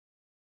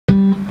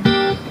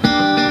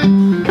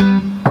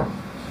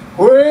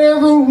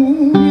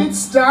moon, it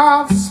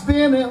starts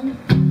spinning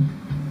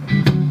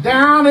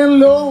down in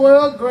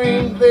Lower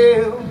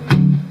Greenville.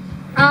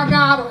 I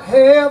got a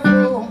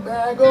handful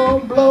bag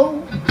of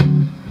blow,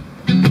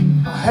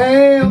 a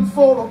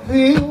handful of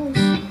pills.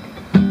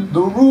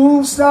 The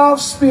room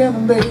starts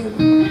spinning,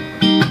 baby.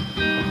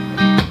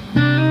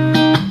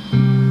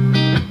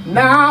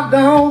 Now I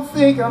don't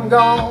think I'm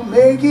gonna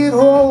make it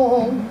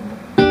home.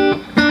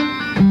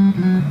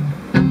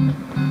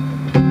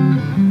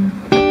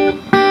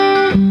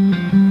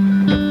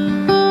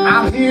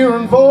 I'm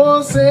hearing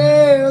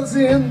voices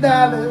in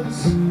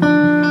Dallas,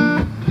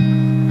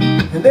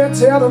 and they're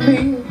telling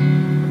me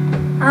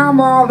I'm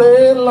all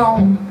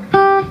alone.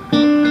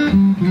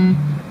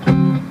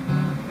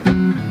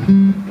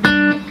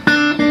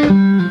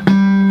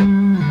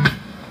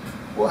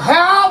 Well,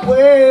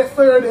 Highway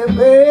 30,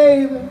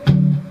 baby,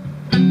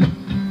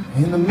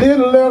 in the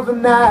middle of the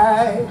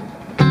night.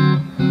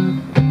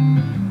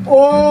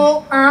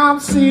 Oh, I'm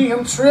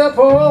seeing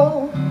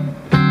triple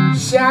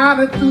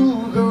shining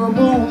through the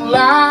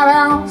moonlight.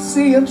 I'm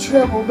seeing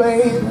triple,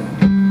 baby.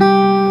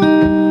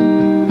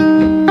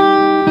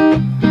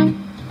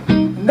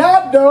 And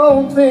I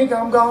don't think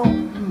I'm gonna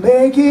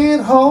make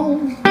it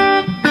home.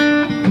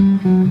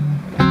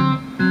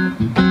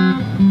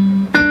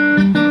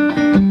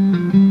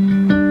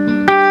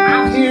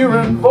 I'm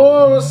hearing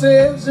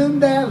voices in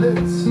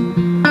Dallas,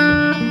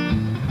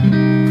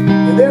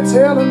 and they're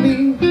telling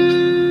me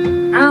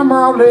I'm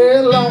all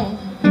alone.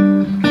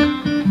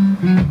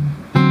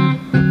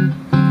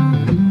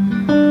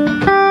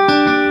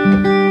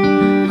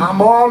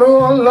 I'm all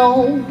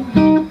alone.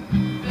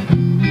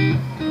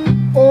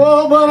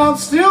 Oh, but I'm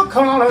still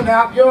calling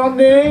out your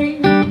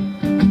name.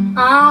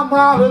 I'm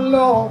all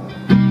alone.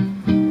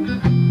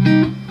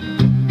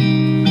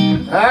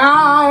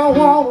 I don't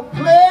want to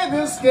play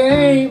this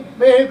game,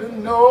 baby,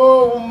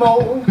 no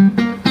more.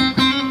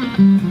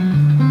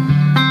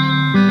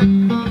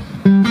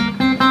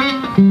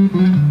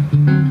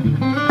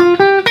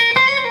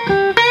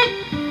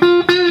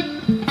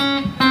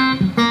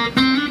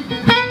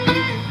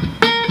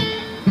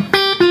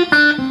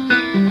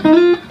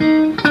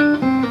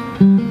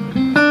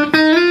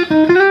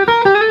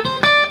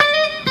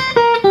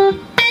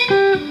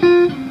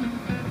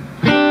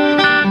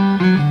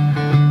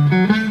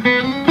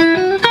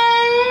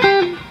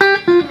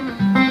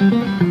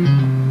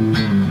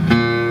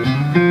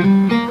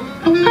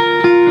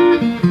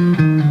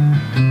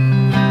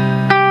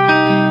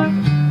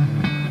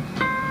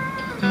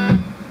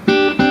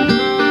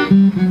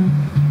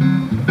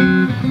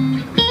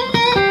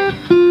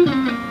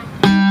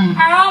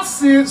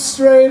 Sit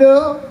straight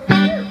up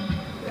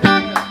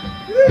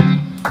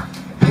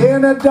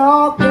in a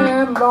dark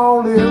and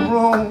lonely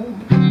room,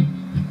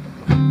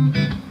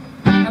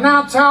 and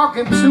I'm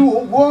talking to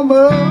a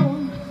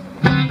woman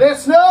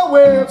that's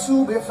nowhere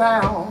to be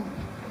found.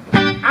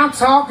 I'm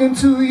talking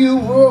to you,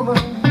 woman.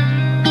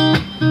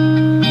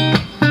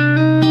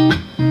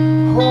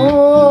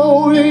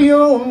 Oh,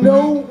 you're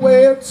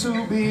nowhere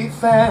to be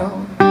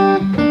found.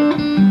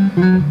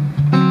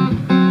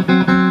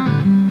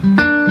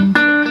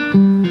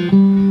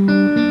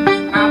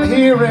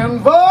 Hearing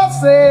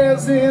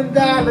voices in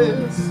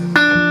Dallas,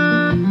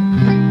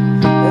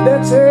 and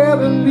they're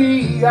telling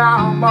me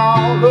I'm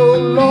all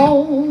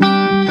alone.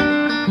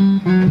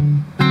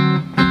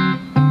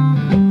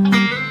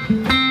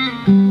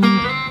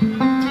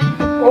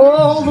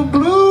 Oh, the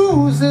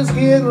blues is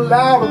getting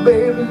louder,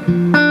 baby.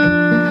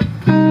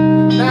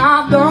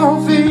 Now I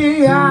don't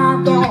think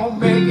I'm gonna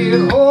make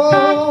it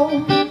home.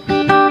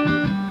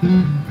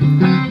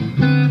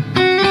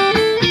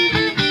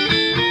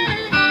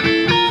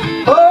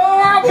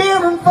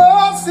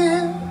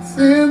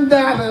 In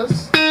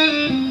Dallas,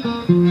 and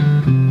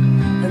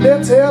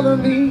they're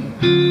telling me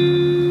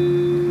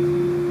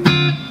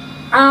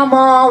I'm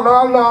all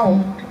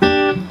alone.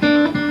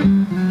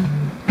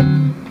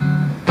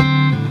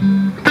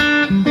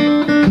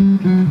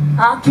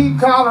 I keep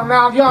calling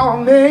out your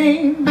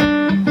name,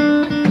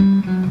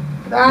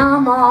 but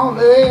I'm all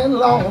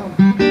alone.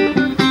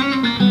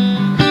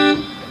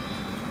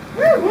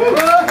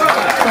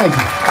 Thank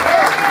you.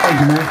 Thank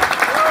you, man.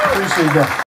 Appreciate that.